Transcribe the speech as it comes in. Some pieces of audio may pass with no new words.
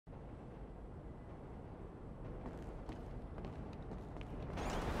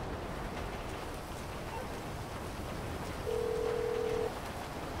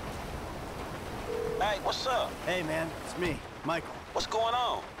Hey, what's up? Hey, man, it's me, Michael. What's going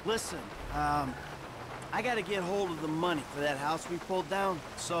on? Listen, I gotta get hold of the money for that house we pulled down,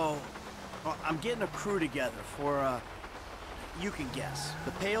 so I'm getting a crew together for, you can guess.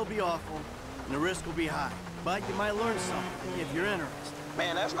 The pay will be awful, and the risk will be high, but you might learn something if you're interested.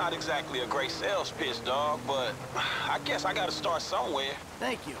 Man, that's not exactly a great sales pitch, dog, but I guess I gotta start somewhere.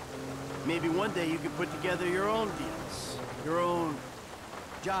 Thank you. Maybe one day you could put together your own deals, your own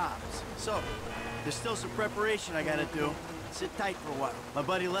jobs. So, there's still some preparation I gotta do. Sit tight for a while. My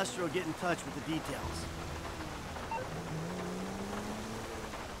buddy Lester will get in touch with the details.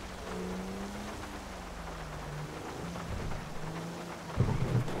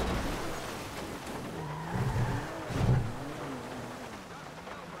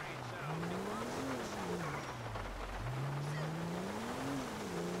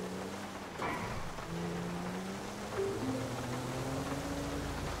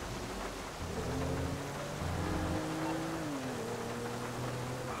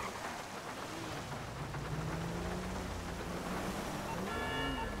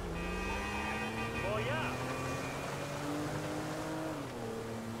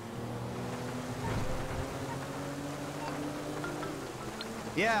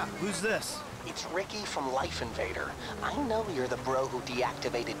 Yeah, who's this? It's Ricky from Life Invader. I know you're the bro who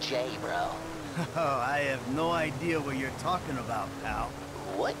deactivated Jay, bro. Oh, I have no idea what you're talking about, pal.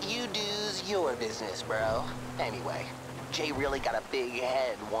 What you do's your business, bro. Anyway, Jay really got a big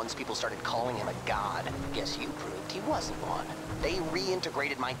head once people started calling him a god. Guess you proved he wasn't one. They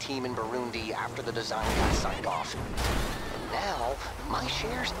reintegrated my team in Burundi after the design got signed off. And now, my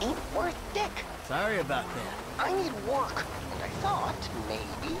shares ain't worth dick. Sorry about that. I need work, and I thought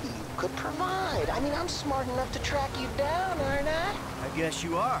maybe you could provide. I mean, I'm smart enough to track you down, aren't I? I guess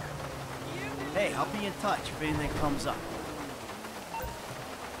you are. Hey, I'll be in touch if anything comes up.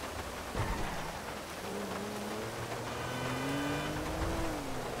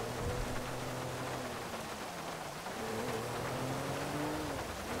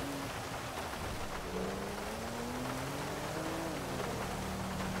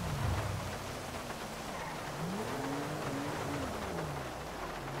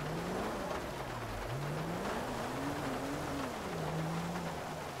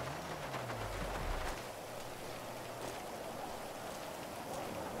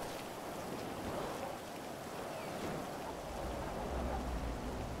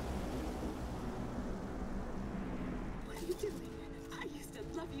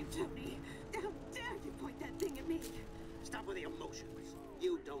 Tony, how dare you point that thing at me? Stop with the emotions.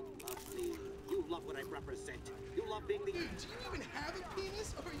 You don't love me. You love what I represent. You love being the... Dude, do you even have a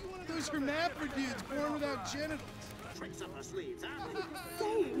penis? Or are you one of those hermaphrodites born without genitals? Tricks up our sleeves, huh?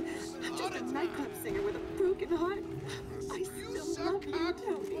 Insane. I'm just a nightclub singer with a broken heart. I still love you,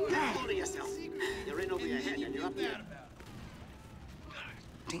 Tony. Hold to yourself. You're in over your head and you're up there.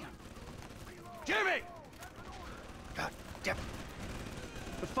 Damn. Jimmy! God damn it.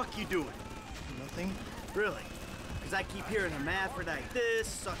 The fuck you doing? Nothing. Really? Because I keep hearing hermaphrodite this,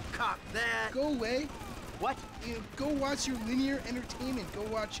 suck cock that. Go away. What? You know, go watch your linear entertainment. Go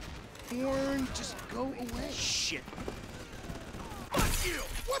watch porn. Just go away. Shit. Fuck you!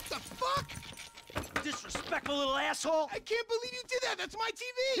 What the fuck? Disrespectful little asshole! I can't believe you did that! That's my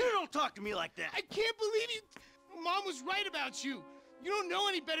TV! You don't talk to me like that! I can't believe you... Mom was right about you. You don't know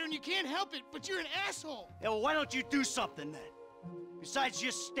any better and you can't help it, but you're an asshole. Yeah, well, why don't you do something then? Besides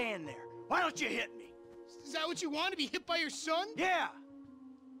just stand there. Why don't you hit me? Is that what you want, to be hit by your son? Yeah.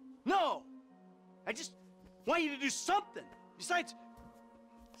 No. I just want you to do something. Besides,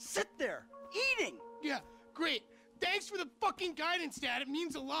 sit there, eating. Yeah, great. Thanks for the fucking guidance, Dad. It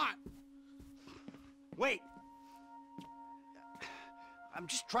means a lot. Wait. I'm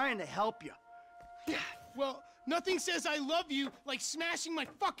just trying to help you. Well, nothing says I love you like smashing my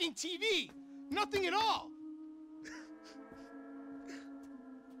fucking TV. Nothing at all.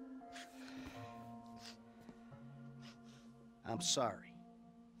 I'm sorry.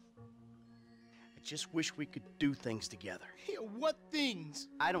 I just wish we could do things together. Yeah, what things?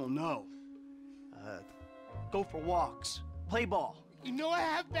 I don't know. Go for walks, play ball. You know I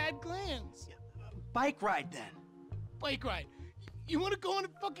have bad glands. Bike ride then. Bike ride? You want to go on a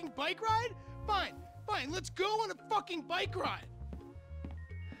fucking bike ride? Fine, fine, let's go on a fucking bike ride.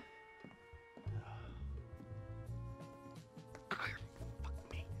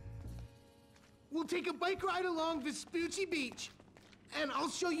 Fuck me. We'll take a bike ride along Vespucci Beach, and I'll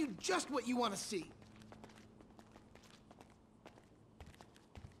show you just what you want to see.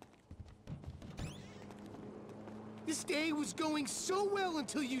 This day was going so well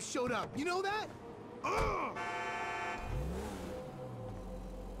until you showed up. You know that? Ugh!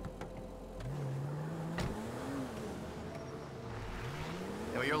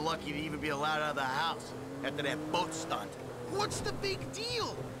 Yo, you're lucky to even be allowed out of the house after that boat stunt. What's the big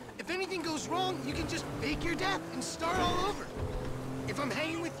deal? If anything goes wrong, you can just fake your death and start all over. If I'm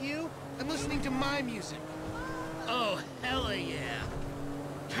hanging with you, I'm listening to my music. Oh, hella yeah.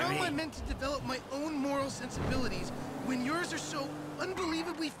 How am I meant to develop my own moral sensibilities when yours are so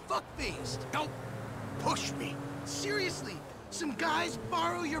unbelievably fuck-faced? Don't push me. Seriously, some guys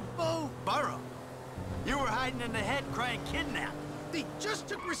borrow your boat. Borrow? You were hiding in the head crying kidnapped. They just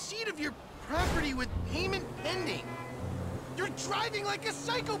took receipt of your property with payment pending. You're driving like a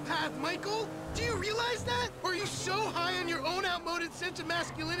psychopath, Michael! Do you realize that? Or are you so high on your own outmoded sense of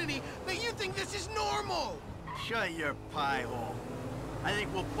masculinity that you think this is normal? Shut your pie hole. I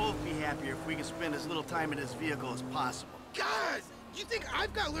think we'll both be happier if we can spend as little time in this vehicle as possible. God! You think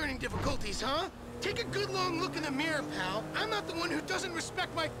I've got learning difficulties, huh? Take a good long look in the mirror, pal. I'm not the one who doesn't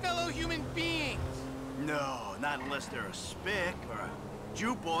respect my fellow human beings. No, not unless they're a spick, or a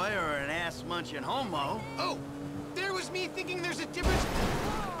Jew boy, or an ass-munching homo. Oh, there was me thinking there's a difference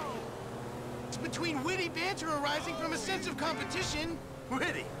between witty banter arising from a sense of competition.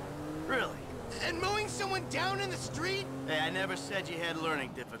 Witty? Really? And mowing someone down in the street? Hey, I never said you had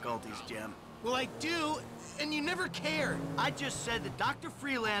learning difficulties, Jim. Well, I do, and you never cared. I just said that Dr.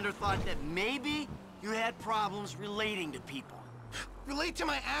 Freelander thought that maybe you had problems relating to people. Relate to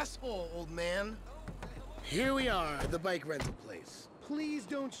my asshole, old man. Here we are, the bike rental place. Please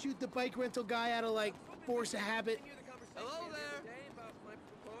don't shoot the bike rental guy out of, like, force of habit. Hello there.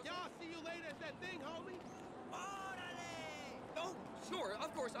 Yeah, see you later at that thing, homie. Oh, sure,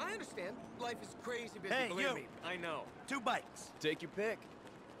 of course, I understand. Life is crazy busy, Hey, believe you. me. I know. 2 bikes. Take your pick.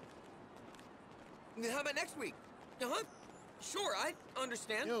 How about next week? Uh-huh. Sure, I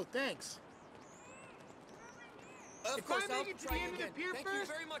understand. Yo, thanks. Of If course, I I'll make it to try the end again. of the pier Thank first,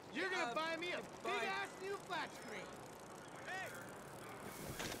 you very much. you're gonna buy me a bye. big-ass new flat screen.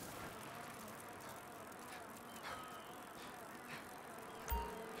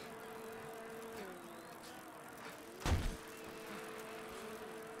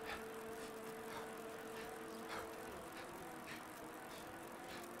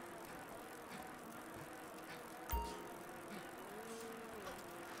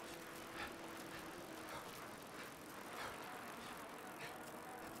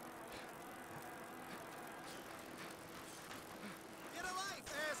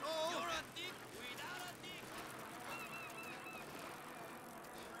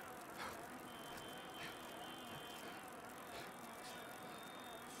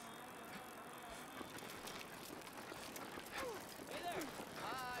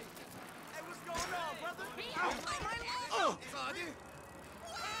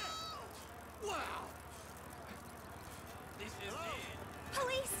 Wow. This is it.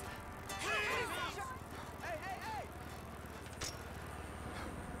 Police! Hey, hey, hey!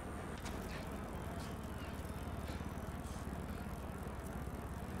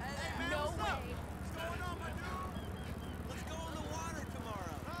 No way! What's going on, my dude? Let's go in the water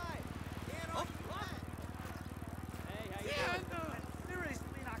tomorrow. Hi. Oh, what? Hey, how you doing? That's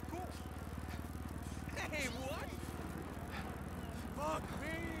seriously not cool. Hey, what? Fuck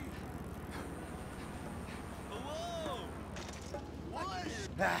me. Whoa. What?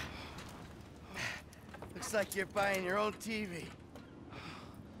 Ah. Looks like you're buying your own TV.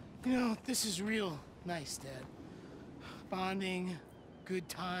 You know, this is real nice, Dad. Bonding, good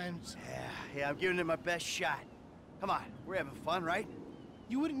times. Yeah, I'm giving it my best shot. Come on, we're having fun, right?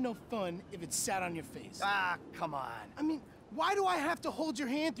 You wouldn't know fun if it sat on your face. Ah, come on. I mean, why do I have to hold your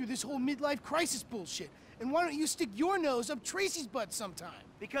hand through this whole midlife crisis bullshit? And why don't you stick your nose up Tracy's butt sometime?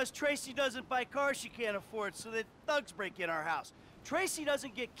 Because Tracy doesn't buy cars she can't afford so that thugs break in our house. Tracy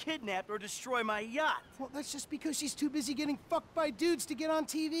doesn't get kidnapped or destroy my yacht. Well, that's just because she's too busy getting fucked by dudes to get on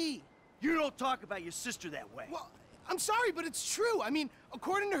TV. You don't talk about your sister that way. Well, I'm sorry, but it's true. I mean,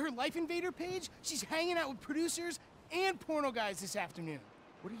 according to her Life Invader page, she's hanging out with producers and porno guys this afternoon.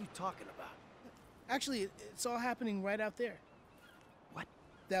 What are you talking about? Actually, it's all happening right out there. What?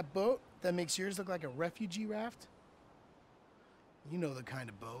 That boat that makes yours look like a refugee raft? You know the kind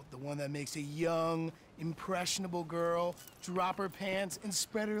of boat, the one that makes a young, impressionable girl drop her pants and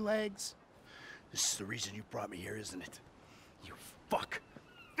spread her legs. This is the reason you brought me here, isn't it? You fuck.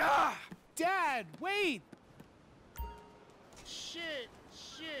 Ah! Dad, wait! Shit,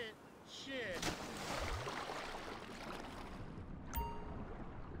 shit, shit.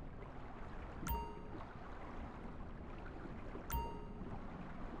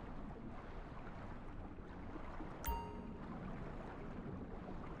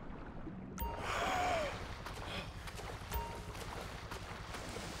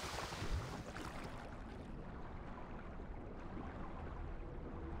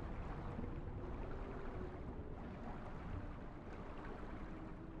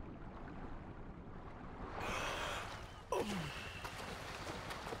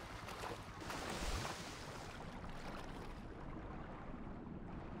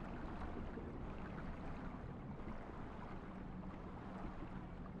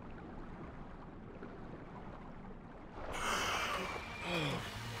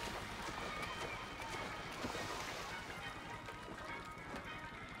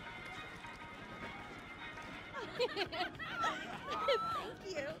 Thank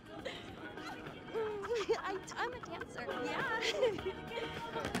you. I'm a dancer. Yeah.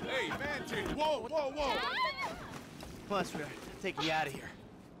 Hey, Mantis! Whoa, whoa, whoa! Dad? Come on, sweetheart. Take you out of here.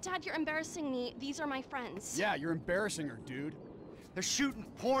 Dad, you're embarrassing me. These are my friends. Yeah, you're embarrassing her, dude. They're shooting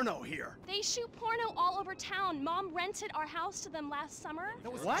porno here. They shoot porno all over town. Mom rented our house to them last summer.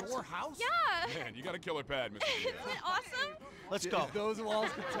 That was What? your house? Yeah. Man, you got a killer pad, Mr. Isn't it awesome? Let's go. Those walls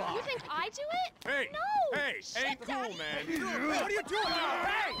can talk. You think I do it? Hey! No! Hey! Shit, Ain't cool, Daddy. man! What are you doing?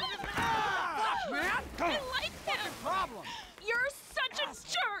 Hey! Fuck, man! I like him. Problem. You're such a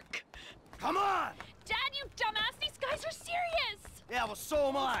jerk. Come on! Dad, you dumbass. These guys are serious. Yeah, well, so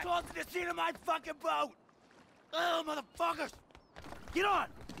am I. Close to the seat of my fucking boat! Oh, motherfuckers! Get on,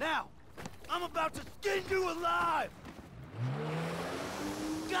 now! I'm about to skin you alive!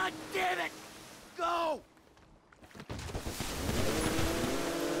 God damn it! Go!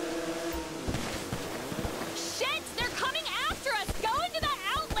 Shit! They're coming after us! Go into the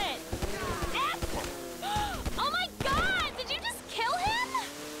outlet! Oh my god! Did you just kill him?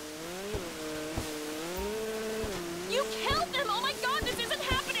 You killed him! Oh my god, this isn't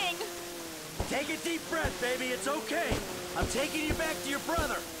happening! Take a deep breath, baby, it's okay. I'm taking you back to your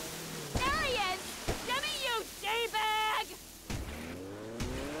brother. There he is! Give me you, D-bag!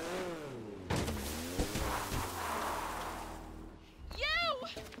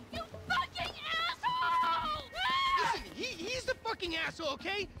 You fucking asshole! Listen, he's the fucking asshole,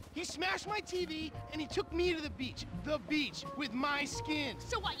 okay? He smashed my TV and he took me to the beach. The beach with my skin.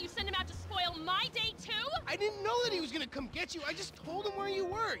 So what, you send him out to spoil my day too? I didn't know that he was gonna come get you. I just told him where you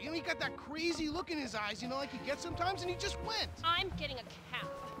were. You know, he got that crazy look in his eyes, you know, like he gets sometimes, and he just went. I'm getting a cab.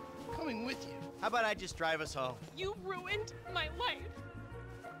 Coming with you. How about I just drive us home? You ruined my life.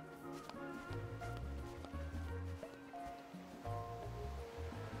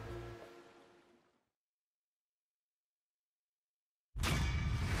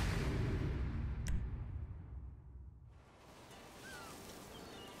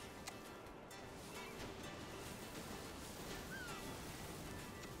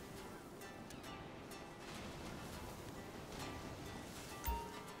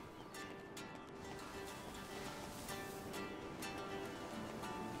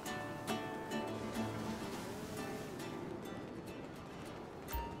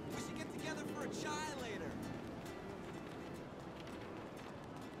 We should get together for a chai later.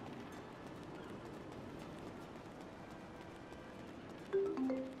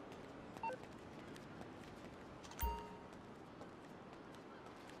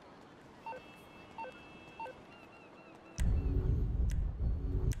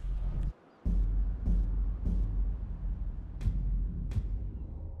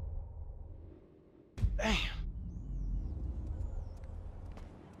 Damn.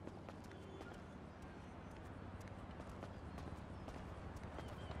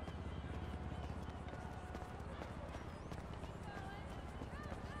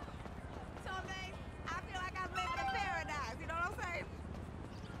 Some days, I feel like I'm living in paradise, you know what I'm saying?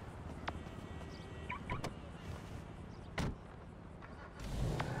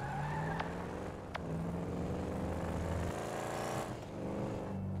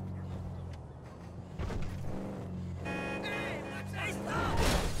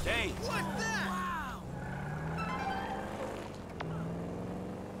 Hey, What's that?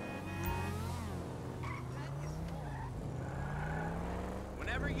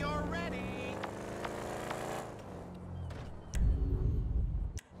 Whenever you're ready.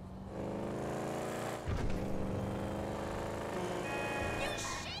 You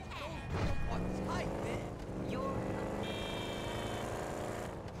shithead! What's tight, man? You're...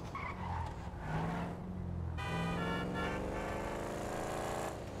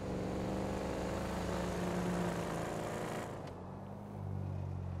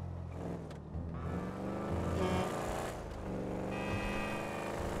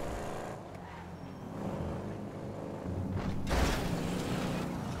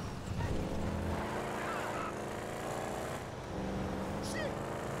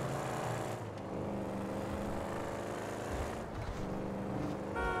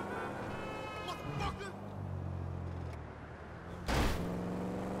 Motherfucker!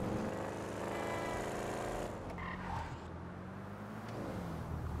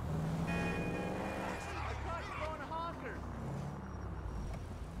 I thought you were going to Honkers.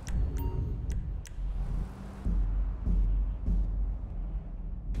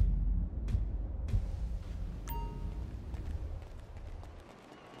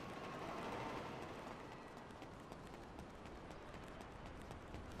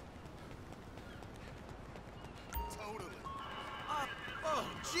 Totally. Oh,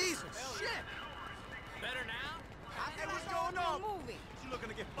 Jesus, shit! Better now? Hey, what's going on? Movie. You looking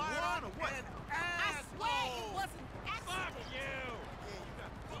to get fired on or what? I swear it was an accident. Fuck you!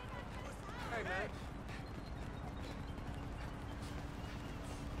 Hey, man.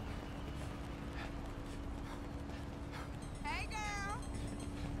 Hey, girl.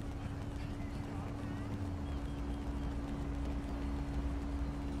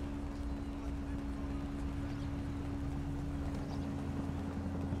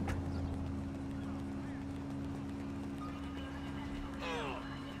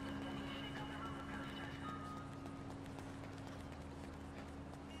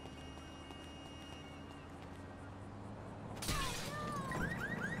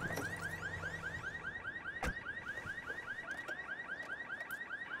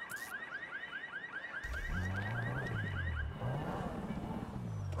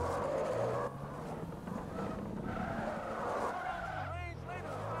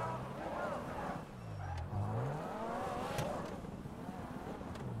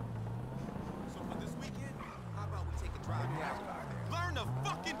 So for this weekend, how about we take a drive down? Learn to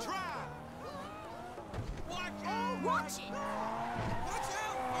fucking drive! Watch out! Watch it. Watch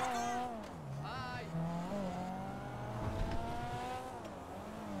out, fucker!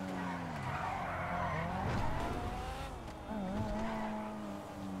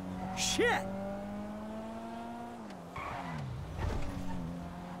 Shit!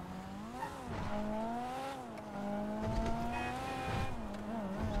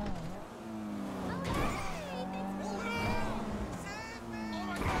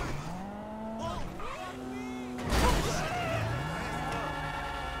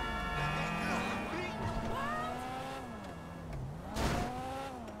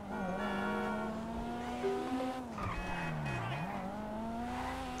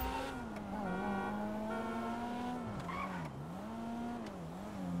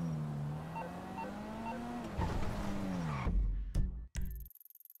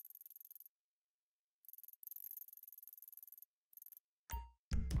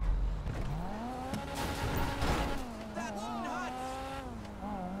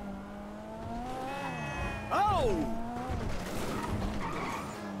 Oh!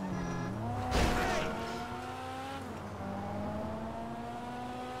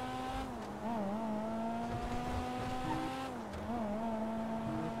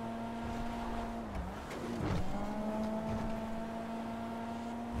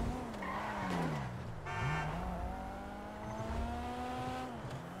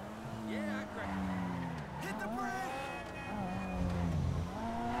 Yeah, I cracked. Hit the brake!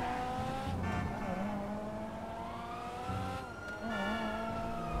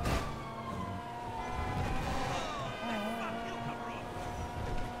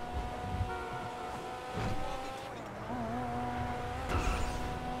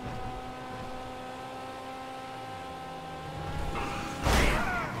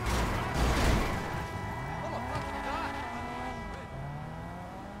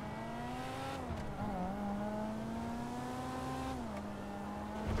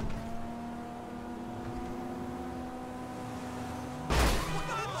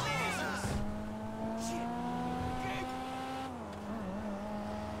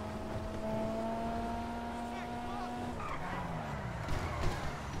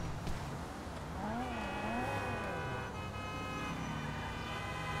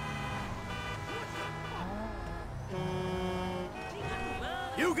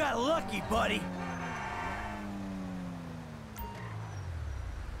 You got lucky, buddy.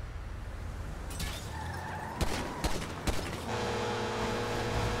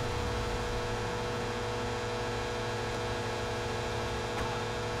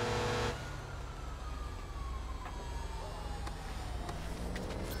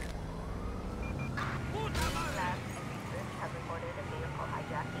 Have reported a vehicle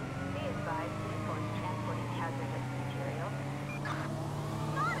hijacking. Be advised, vehicles transporting hazardous materials.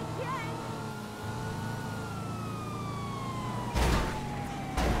 Not again.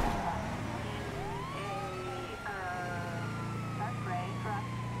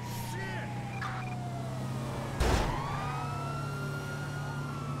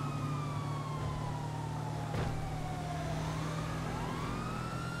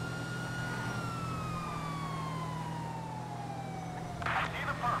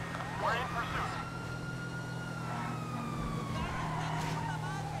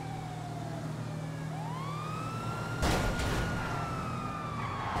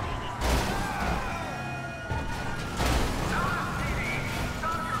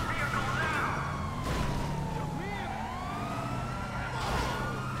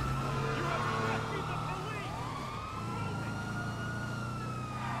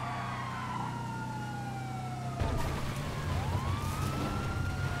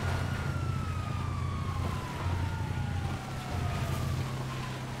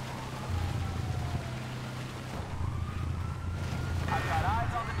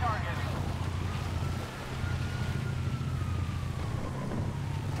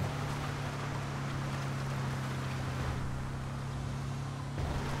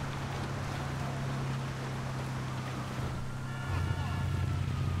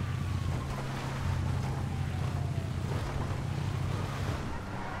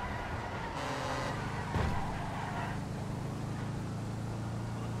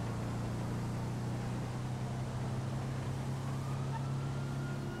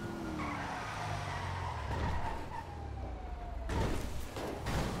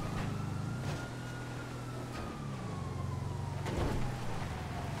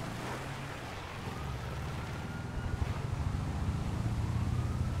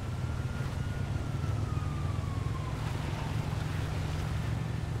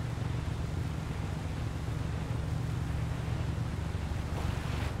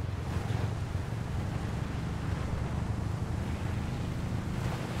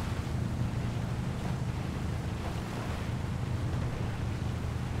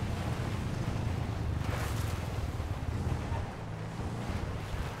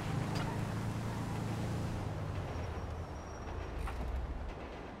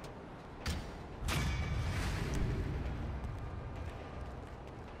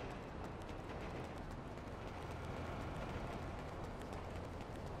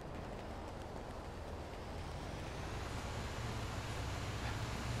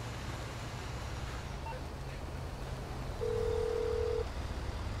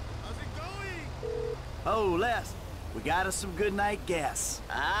 Oh, Les, we got us some good night gas.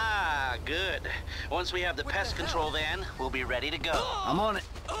 Ah, good. Once we have the pest control van, we'll be ready to go. I'm on it.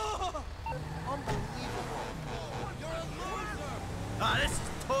 Unbelievable. You're a loser. Ah, this is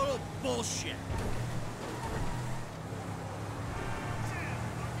total bullshit.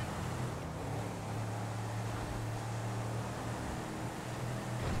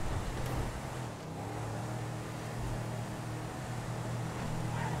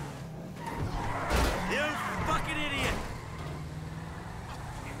 You fucking idiot!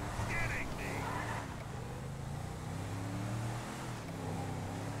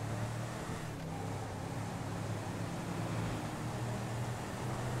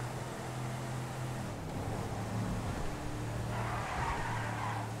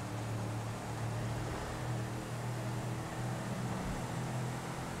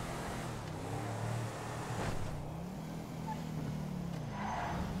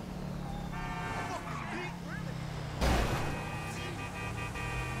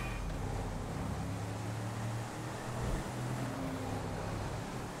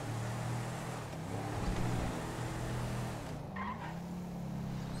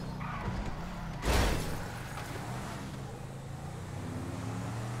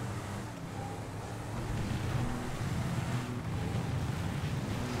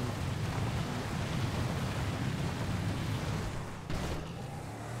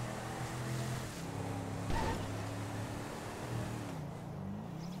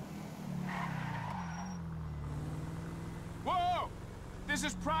 Whoa! This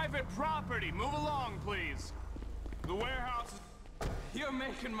is private property. Move along, please. The warehouse is... You're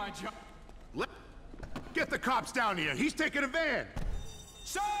making my job... Get the cops down here. He's taking a van.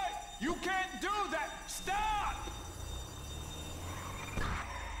 Say! You can't do that! Stop!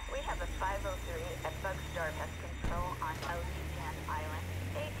 We have a 503 at Bugstar Pest Control on Elysian Island.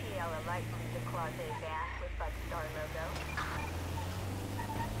 ATL a light blue closet van with Bugstar logo.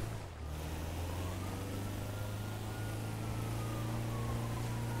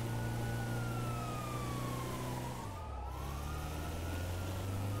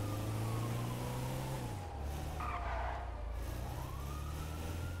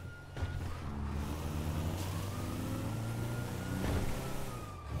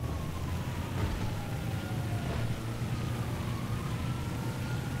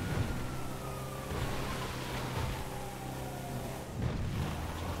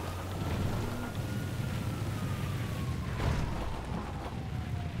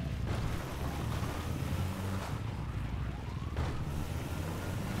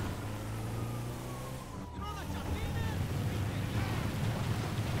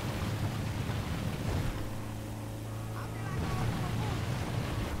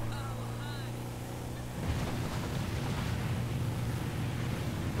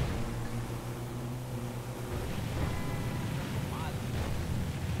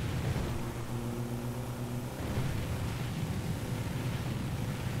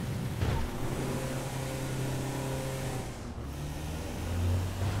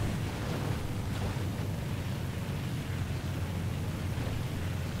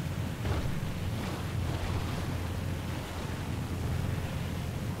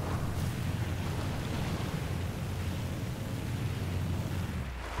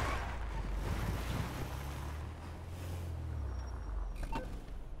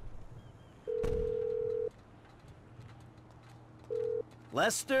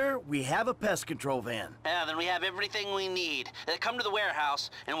 Lester, we have a pest control van. Yeah, then we have everything we need. Come to the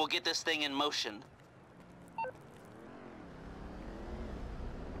warehouse, and we'll get this thing in motion.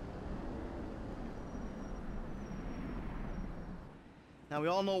 Now, we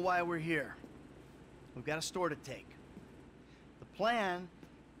all know why we're here. We've got a store to take. The plan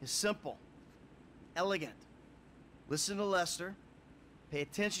is simple, elegant. Listen to Lester, pay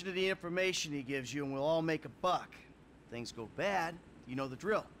attention to the information he gives you, and we'll all make a buck. If things go bad, you know the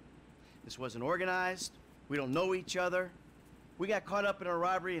drill. This wasn't organized. We don't know each other. We got caught up in a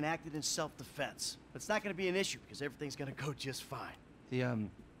robbery and acted in self-defense. But it's not going to be an issue because everything's going to go just fine.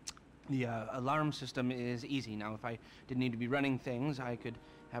 The alarm system is easy. Now, if I didn't need to be running things, I could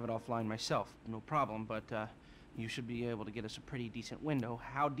have it offline myself. No problem, but you should be able to get us a pretty decent window.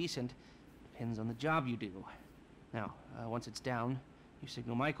 How decent depends on the job you do. Now, once it's down, you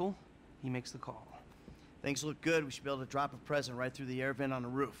signal Michael. He makes the call. Things look good. We should be able to drop a present right through the air vent on the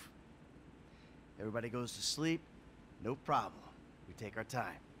roof. Everybody goes to sleep, no problem. We take our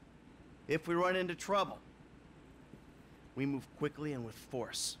time. If we run into trouble, we move quickly and with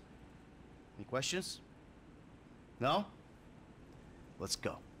force. Any questions? No? Let's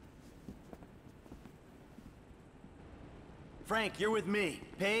go. Frank, you're with me.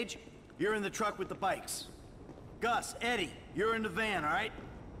 Paige, you're in the truck with the bikes. Gus, Eddie, you're in the van, all right?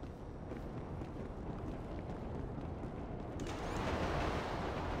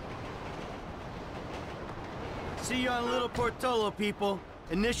 See you on Little Portola, people.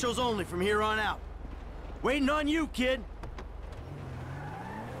 Initials only from here on out. Waiting on you, kid.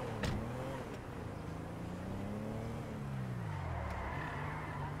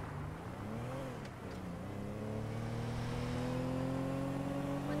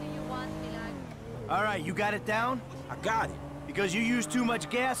 All right, you got it down? I got it. Because you use too much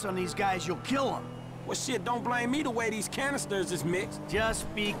gas on these guys, you'll kill them. Well, shit, don't blame me the way these canisters is mixed.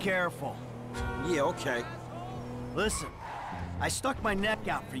 Just be careful. Yeah, okay. Listen, I stuck my neck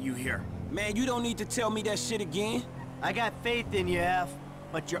out for you here. Man, you don't need to tell me that shit again. I got faith in you, F,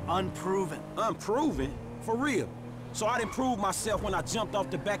 but you're unproven. Unproven? For real? So I didn't prove myself when I jumped off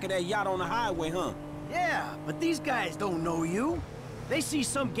the back of that yacht on the highway, huh? Yeah, but these guys don't know you. They see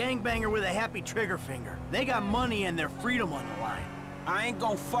some gangbanger with a happy trigger finger. They got money and their freedom on the line. I ain't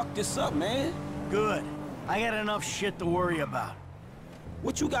gonna fuck this up, man. Good. I got enough shit to worry about.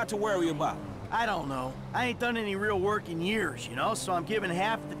 What you got to worry about? I don't know. I ain't done any real work in years, you know, so I'm giving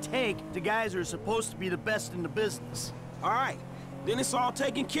half the take to guys who are supposed to be the best in the business. All right, then it's all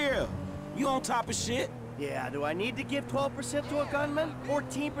taken care of. You on top of shit? Yeah, do I need to give 12% to a gunman?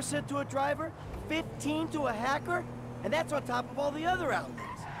 14% to a driver? 15% to a hacker? And that's on top of all the other outlays.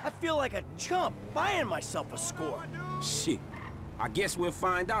 I feel like a chump buying myself a score. Shit. I guess we'll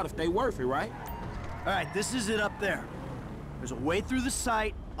find out if they worth it, right? All right, this is it up there. There's a way through the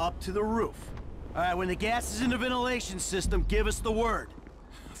site up to the roof. All right, when the gas is in the ventilation system, give us the word.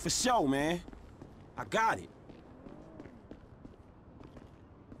 For sure, man. I got it.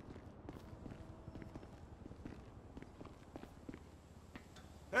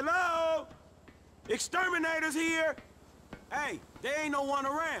 Hello? Exterminators here! Hey, there ain't no one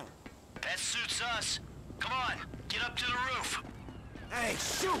around. That suits us. Come on, get up to the roof. Hey,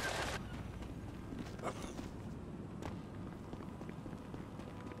 shoot!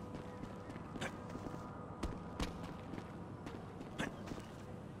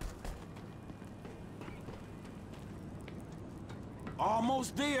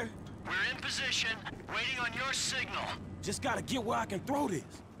 Almost there. We're in position, waiting on your signal. Just gotta get where I can throw this.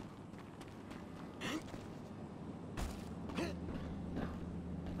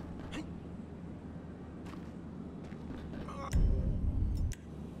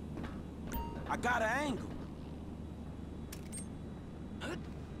 I got an angle.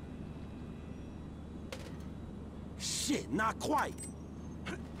 Shit, not quite.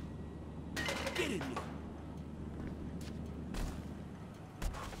 Get in there.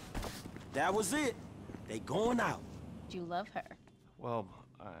 That was it. They going out. Do you love her? Well,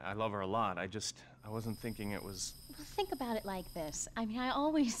 I love her a lot. I wasn't thinking it was... Well, think about it like this. I mean, I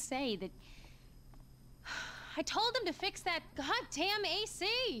always say that... I told him to fix that goddamn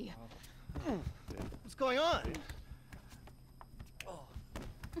AC! What's going on?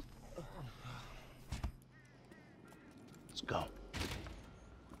 Let's go.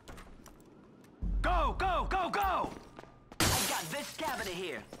 Go, go, go, go! I got this cabinet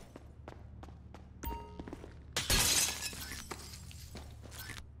here.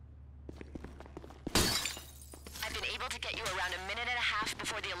 I've been able to get you around a minute and a half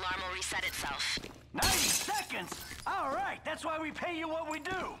before the alarm will reset itself. 90 seconds? All right, that's why we pay you what we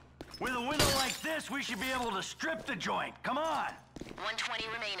do. With a window like this, we should be able to strip the joint. Come on. 120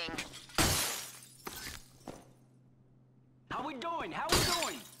 remaining. How we doing? How we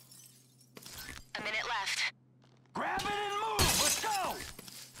doing? A minute left. Grab it and move. Let's go.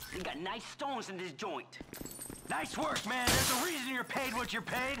 We got nice stones in this joint. Nice work, man. There's a reason you're paid what you're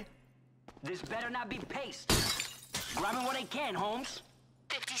paid. This better not be paste. Grabbing what I can, Holmes.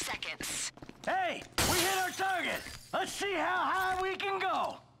 50 seconds. Hey, we hit our target. Let's see how high we can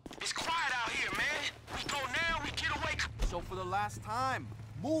go. It's quiet out here, man. We go now, we get away. So for the last time,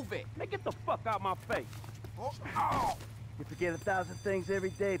 move it. Man, get the fuck out my face. Oh. You forget 1,000 things every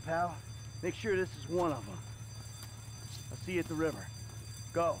day, pal. Make sure this is one of them. I'll see you at the river.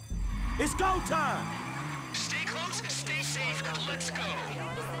 Go. It's go time. Stay close, stay safe, let's go.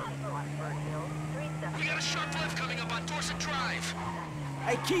 We got a sharp left coming up on Dorset Drive.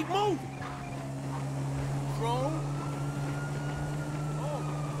 Hey, keep moving. Drone.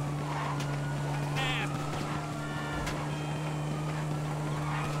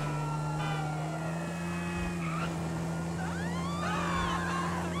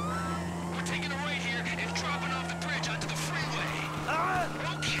 We're taking a right here and dropping off the bridge onto the freeway.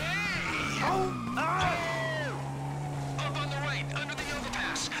 Okay. Up on the right, under the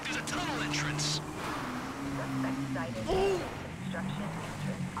overpass. There's a tunnel entrance. Suspect sighted. Construction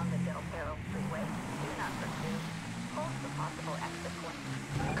entrance on the Del Perro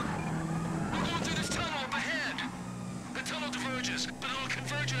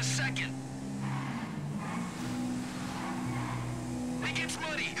converge in a second. It gets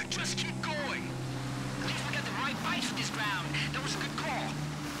muddy. Just keep going. At least we got the right bikes for this ground. That was a good call.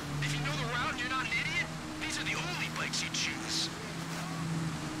 If you know the route and you're not an idiot, these are the only bikes you choose.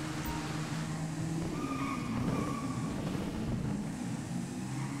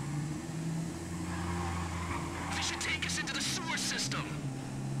 This should take us into the sewer system.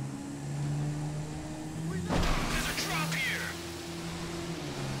 There's a drop here.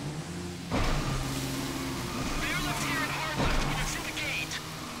 Bear left here and hard left when you're through the gate.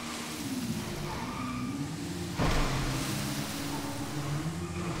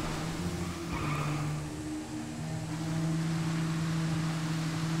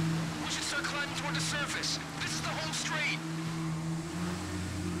 We should start climbing toward the surface. This is the home straight.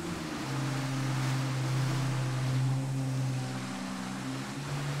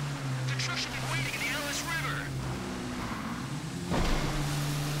 The truck should be waiting in the Aorus River.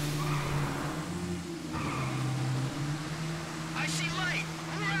 I see light.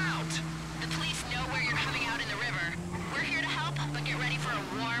 We're out. The police know where you're coming out in the river. We're here to help, but get ready for a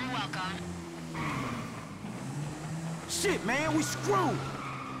warm welcome. Shit, man, we screwed!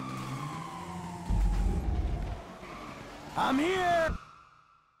 I'm here!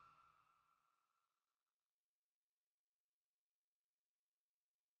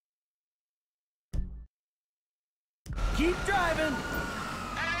 Keep driving!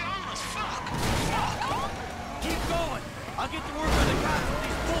 Hey, almost fuck! Keep going! I'll get to work on the cops with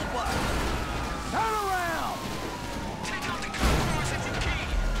these bullbugs! Turn around! Take out the cop cars if you can.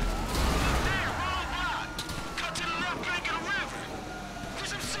 Look there, wrong block. Cut to the left bank of the river. There's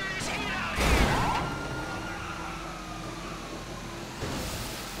some serious heat out here.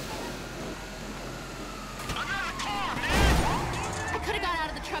 Another car, man! I could have got out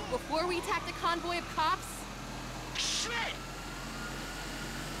of the truck before we attacked a convoy of cops. Shit!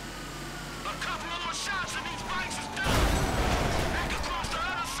 A couple of more shots and these bikes is done. Back across the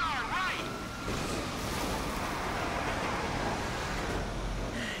other side, right?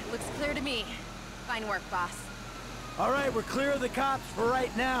 Looks clear to me. Fine work, boss. All right, we're clear of the cops for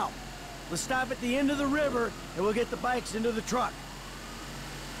right now. Let's stop at the end of the river, and we'll get the bikes into the truck.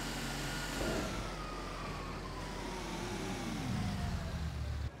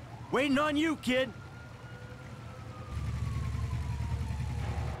 Waiting on you, kid.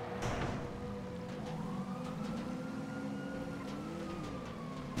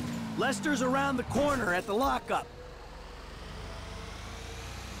 Lester's around the corner at the lockup.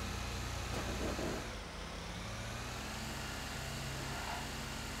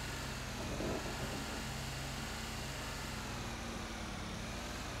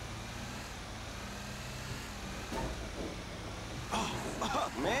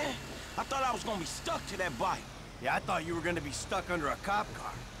 Fuck, man. I thought I was gonna be stuck to that bike. Yeah, I thought you were gonna be stuck under a cop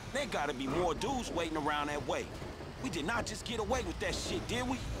car. There gotta be more dudes waiting around that way. We did not just get away with that shit, did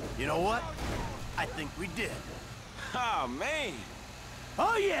we? You know what? I think we did. Ah, man.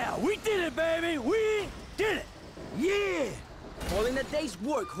 Oh yeah, we did it, baby! We did it! Yeah! All in a day's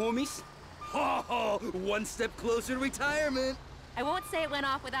work, homies. Oh, one step closer to retirement. I won't say it went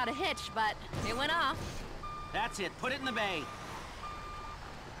off without a hitch, but it went off. That's it. Put it in the bay.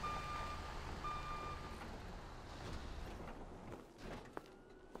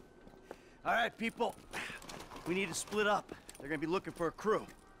 All right, people. We need to split up. They're gonna be looking for a crew.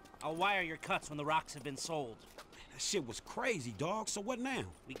 I'll wire your cuts when the rocks have been sold. That shit was crazy, dog. So what now?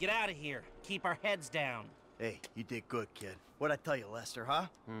 We get out of here. Keep our heads down. Hey, you did good, kid. What'd I tell you, Lester, huh?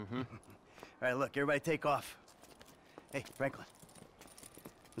 Mm-hmm. All right, look, everybody take off. Hey, Franklin.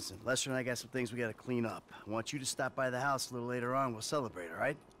 Listen, Lester and I got some things we gotta clean up. I want you to stop by the house a little later on. We'll celebrate, all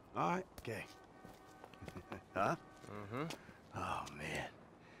right? All right. Okay. Huh? Mm-hmm. Oh, man.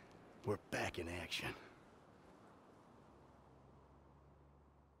 We're back in action.